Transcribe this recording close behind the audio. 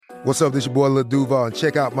What's up, this your boy Lil Duval, and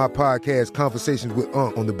check out my podcast, Conversations with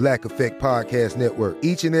Unc, on the Black Effect Podcast Network.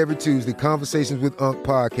 Each and every Tuesday, Conversations with Unc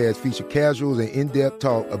podcast feature casuals and in-depth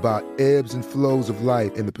talk about ebbs and flows of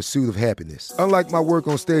life and the pursuit of happiness. Unlike my work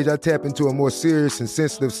on stage, I tap into a more serious and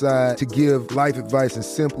sensitive side to give life advice and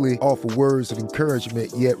simply offer words of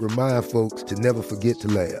encouragement, yet remind folks to never forget to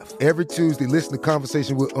laugh. Every Tuesday, listen to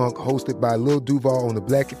Conversations with Unc, hosted by Lil Duval on the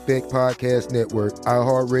Black Effect Podcast Network,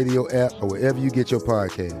 iHeartRadio app, or wherever you get your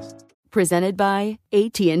podcasts. Presented by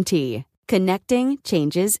AT&T. Connecting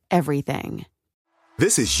changes everything.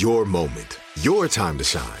 This is your moment, your time to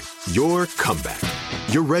shine, your comeback.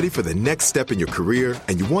 You're ready for the next step in your career,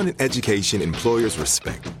 and you want an education employers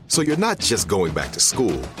respect. So you're not just going back to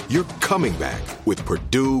school, you're coming back with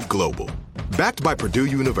Purdue Global. Backed by Purdue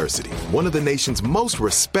University, one of the nation's most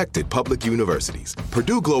respected public universities,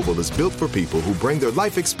 Purdue Global is built for people who bring their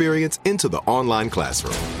life experience into the online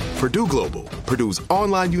classroom. Purdue Global, Purdue's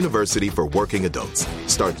online university for working adults.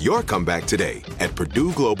 Start your comeback today at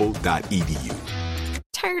purdueglobal.edu.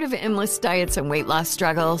 Tired of endless diets and weight loss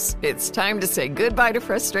struggles? It's time to say goodbye to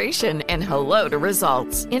frustration and hello to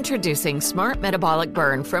results. Introducing Smart Metabolic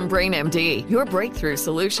Burn from BrainMD, your breakthrough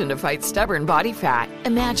solution to fight stubborn body fat.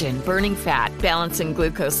 Imagine burning fat, balancing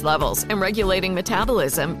glucose levels, and regulating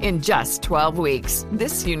metabolism in just 12 weeks.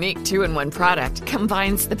 This unique 2-in-1 product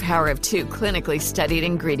combines the power of 2 clinically studied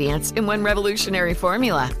ingredients in one revolutionary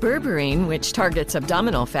formula. Berberine, which targets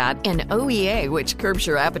abdominal fat, and OEA, which curbs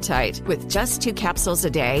your appetite. With just 2 capsules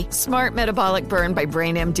a day, Smart Metabolic Burn by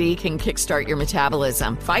BrainMD can kickstart your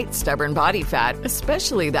metabolism, fight stubborn body fat,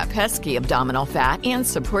 especially that pesky abdominal fat, and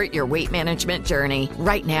support your weight management journey.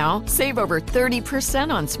 Right now, save over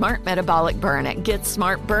 30% on Smart Metabolic Burn at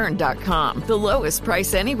GetSmartBurn.com. The lowest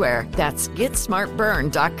price anywhere. That's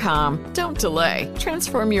GetSmartBurn.com. Don't delay.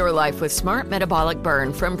 Transform your life with Smart Metabolic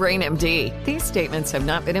Burn from BrainMD. These statements have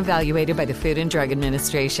not been evaluated by the Food and Drug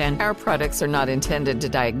Administration. Our products are not intended to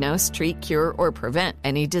diagnose, treat, cure, or prevent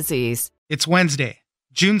any disease. It's Wednesday,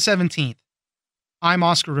 June 17th. I'm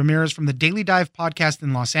Oscar Ramirez from the Daily Dive podcast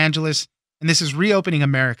in Los Angeles, and this is Reopening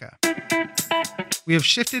America. We have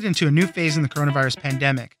shifted into a new phase in the coronavirus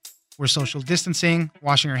pandemic. We're social distancing,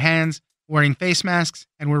 washing our hands, wearing face masks,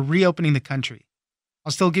 and we're reopening the country.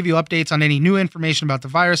 I'll still give you updates on any new information about the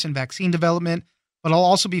virus and vaccine development, but I'll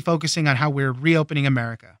also be focusing on how we're reopening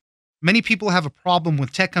America. Many people have a problem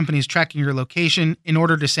with tech companies tracking your location in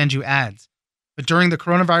order to send you ads. But during the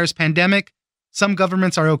coronavirus pandemic, some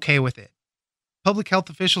governments are okay with it. Public health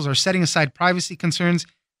officials are setting aside privacy concerns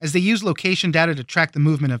as they use location data to track the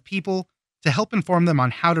movement of people to help inform them on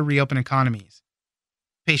how to reopen economies.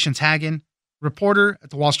 Patience Hagen, reporter at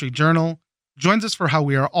the Wall Street Journal, joins us for how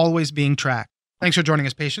we are always being tracked. Thanks for joining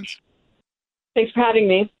us, Patience. Thanks for having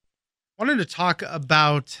me. I wanted to talk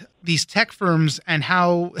about these tech firms and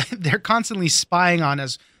how they're constantly spying on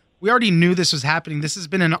us. We already knew this was happening. This has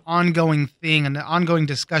been an ongoing thing, an ongoing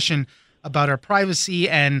discussion about our privacy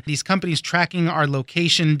and these companies tracking our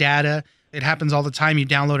location data. It happens all the time. You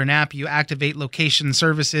download an app, you activate location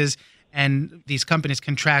services, and these companies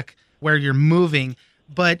can track where you're moving.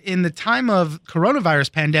 But in the time of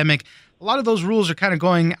coronavirus pandemic, a lot of those rules are kind of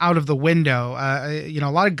going out of the window. A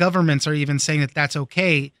lot of governments are even saying that that's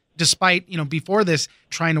okay, despite, before this,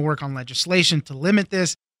 trying to work on legislation to limit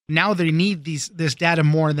this. Now they need this data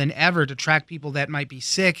more than ever to track people that might be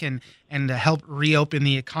sick and to help reopen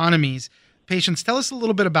the economies. Patience, tell us a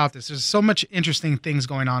little bit about this. There's so much interesting things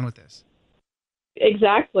going on with this.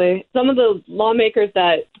 Exactly. Some of the lawmakers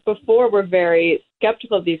that before were very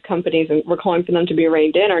skeptical of these companies and were calling for them to be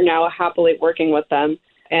reined in are now happily working with them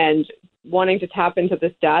and wanting to tap into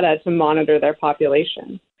this data to monitor their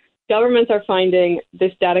population. Governments are finding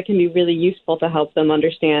this data can be really useful to help them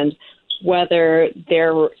understand whether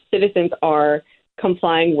their citizens are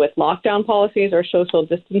complying with lockdown policies or social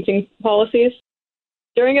distancing policies.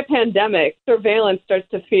 During a pandemic, surveillance starts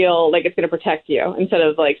to feel like it's going to protect you instead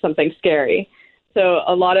of like something scary. So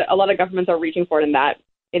a lot of governments are reaching for it in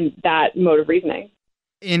that mode of reasoning.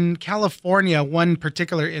 In California, one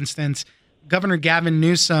particular instance, Governor Gavin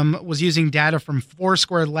Newsom was using data from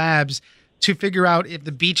Foursquare Labs to figure out if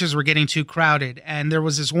the beaches were getting too crowded. And there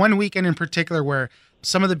was this one weekend in particular where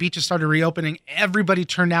some of the beaches started reopening. Everybody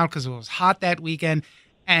turned out because it was hot that weekend.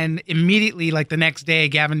 And immediately, like the next day,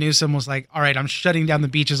 Gavin Newsom was like, all right, I'm shutting down the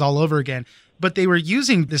beaches all over again. But they were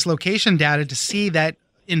using this location data to see that,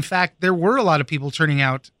 in fact, there were a lot of people turning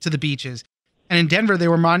out to the beaches. And in Denver, they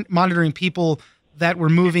were monitoring people that were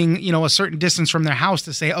moving, a certain distance from their house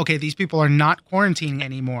to say, okay, these people are not quarantining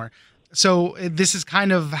anymore. So this is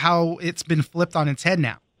kind of how it's been flipped on its head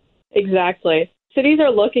now. Exactly. Cities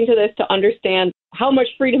are looking to this to understand how much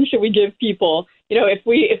freedom should we give people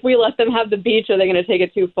if we let them have the beach, are they going to take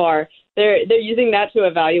it too far? They're using that to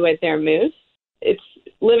evaluate their moose. It's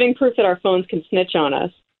living proof that our phones can snitch on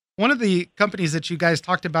us. One of the companies that you guys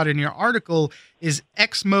talked about in your article is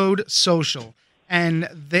Xmode Social, and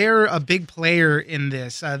they're a big player in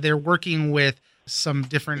this. They're working with some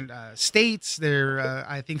different states. They're,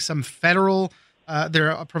 I think, some federal.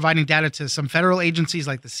 They're providing data to some federal agencies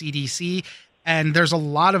like the CDC, and there's a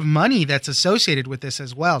lot of money that's associated with this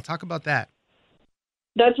as well. Talk about that.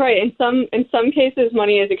 That's right. In some cases,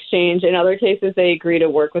 money is exchanged. In other cases, they agree to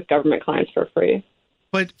work with government clients for free.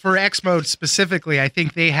 But for Xmode specifically, I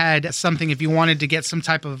think they had something, if you wanted to get some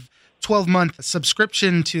type of 12-month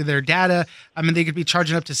subscription to their data, they could be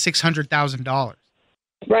charging up to $600,000.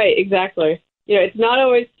 Right, exactly. It's not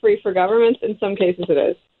always free for governments. In some cases, it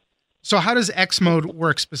is. So how does Xmode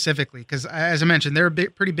work specifically? Because as I mentioned, they're a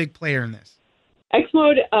pretty big player in this.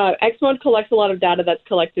 Xmode collects a lot of data that's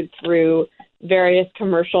collected through various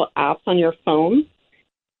commercial apps on your phone.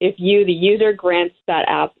 If you, the user, grants that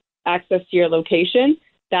app access to your location,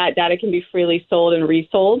 that data can be freely sold and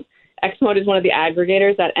resold. Xmode is one of the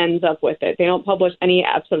aggregators that ends up with it. They don't publish any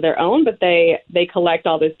apps of their own, but they collect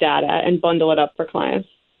all this data and bundle it up for clients.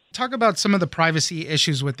 Talk about some of the privacy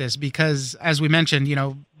issues with this, because as we mentioned,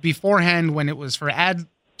 beforehand when it was for ad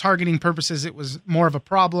targeting purposes, it was more of a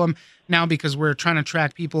problem. Now, because we're trying to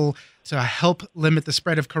track people to help limit the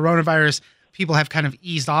spread of coronavirus, people have kind of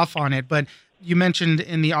eased off on it. But you mentioned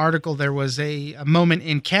in the article there was a moment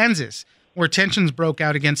in Kansas where tensions broke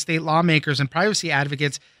out against state lawmakers and privacy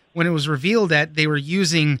advocates when it was revealed that they were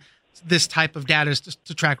using this type of data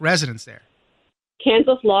to track residents there.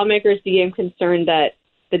 Kansas lawmakers became concerned that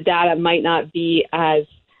the data might not be as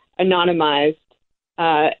anonymized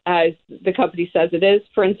as the company says it is.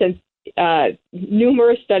 For instance,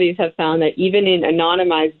 numerous studies have found that even in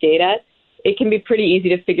anonymized data, it can be pretty easy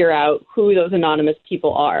to figure out who those anonymous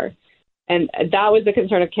people are. And that was the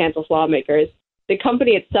concern of Kansas lawmakers. The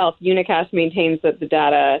company itself, Unicast, maintains that the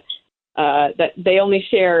data, that they only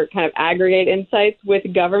share kind of aggregate insights with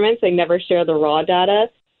governments. They never share the raw data,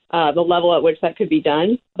 the level at which that could be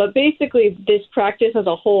done. But basically, this practice as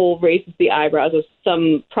a whole raises the eyebrows of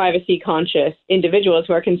some privacy-conscious individuals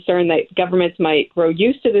who are concerned that governments might grow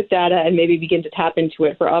used to this data and maybe begin to tap into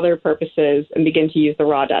it for other purposes and begin to use the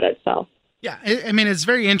raw data itself. Yeah, it's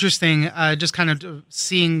very interesting just kind of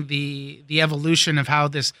seeing the evolution of how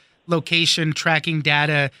this location tracking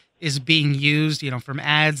data is being used, from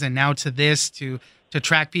ads and now to this to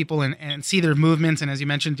track people and see their movements. And as you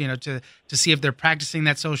mentioned, to see if they're practicing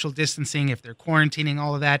that social distancing, if they're quarantining,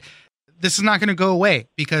 all of that. This is not going to go away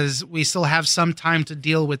because we still have some time to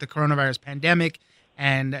deal with the coronavirus pandemic.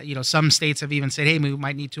 And, some states have even said, hey, we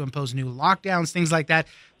might need to impose new lockdowns, things like that.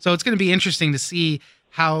 So it's going to be interesting to see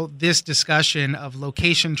how this discussion of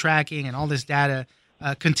location tracking and all this data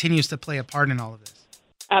continues to play a part in all of this.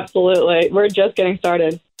 Absolutely. We're just getting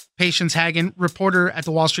started. Patience Hagen, reporter at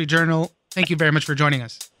the Wall Street Journal. Thank you very much for joining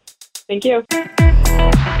us. Thank you.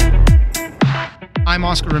 I'm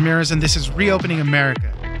Oscar Ramirez, and this is Reopening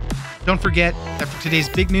America. Don't forget that for today's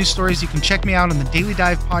big news stories, you can check me out on the Daily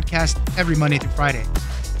Dive podcast every Monday through Friday.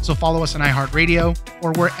 So follow us on iHeartRadio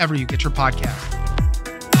or wherever you get your podcasts.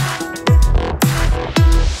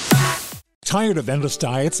 Tired of endless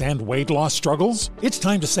diets and weight loss struggles? It's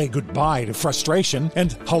time to say goodbye to frustration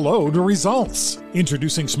and hello to results.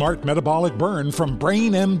 Introducing Smart Metabolic Burn from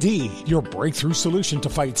Brain MD, your breakthrough solution to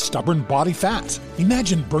fight stubborn body fat.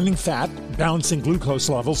 Imagine burning fat, balancing glucose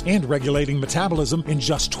levels, and regulating metabolism in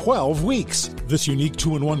just 12 weeks. This unique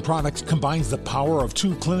 2-in-1 product combines the power of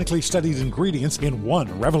 2 clinically studied ingredients in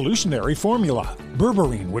one revolutionary formula.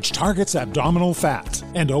 Berberine, which targets abdominal fat,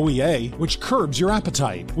 and OEA, which curbs your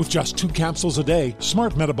appetite. With just 2 capsules a day,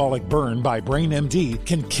 Smart Metabolic Burn by Brain MD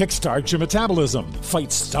can kickstart your metabolism,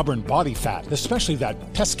 fight stubborn body fat, especially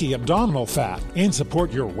that pesky abdominal fat, and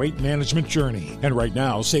support your weight management journey. And right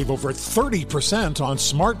now, save over 30% on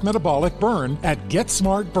Smart Metabolic Burn at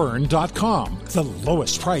GetSmartBurn.com. The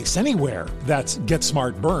lowest price anywhere. That's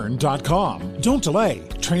GetSmartBurn.com. Don't delay.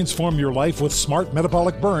 Transform your life with Smart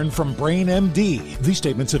Metabolic Burn from Brain MD. These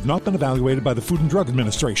statements have not been evaluated by the Food and Drug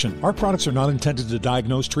Administration. Our products are not intended to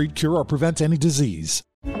diagnose, treat, cure, or prevent any disease.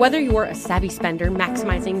 Whether you're a savvy spender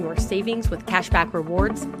maximizing your savings with cashback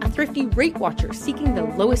rewards, a thrifty rate watcher seeking the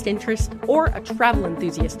lowest interest, or a travel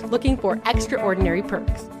enthusiast looking for extraordinary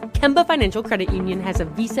perks, Kemba Financial Credit Union has a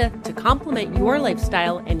visa to complement your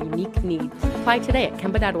lifestyle and unique needs. Apply today at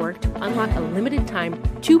Kemba.org to unlock a limited time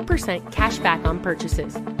 2% cash back on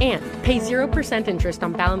purchases and pay 0% interest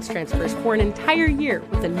on balance transfers for an entire year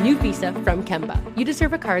with a new visa from Kemba. You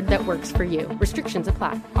deserve a card that works for you. Restrictions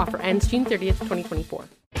apply. Offer ends June 30th, 2024.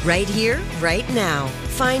 Right here, right now.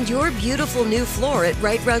 Find your beautiful new floor at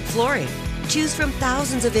Rite Rug Flooring. Choose from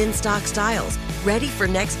thousands of in-stock styles, ready for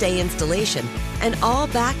next day installation, and all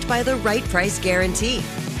backed by the right price guarantee.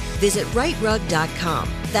 Visit riterug.com.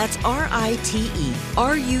 That's RITERUG.com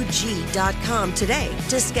today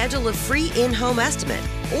to schedule a free in-home estimate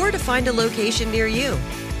or to find a location near you.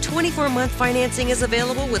 24-month financing is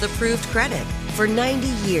available with approved credit. For 90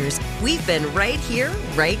 years, we've been right here,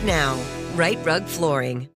 right now. Rite Rug Flooring.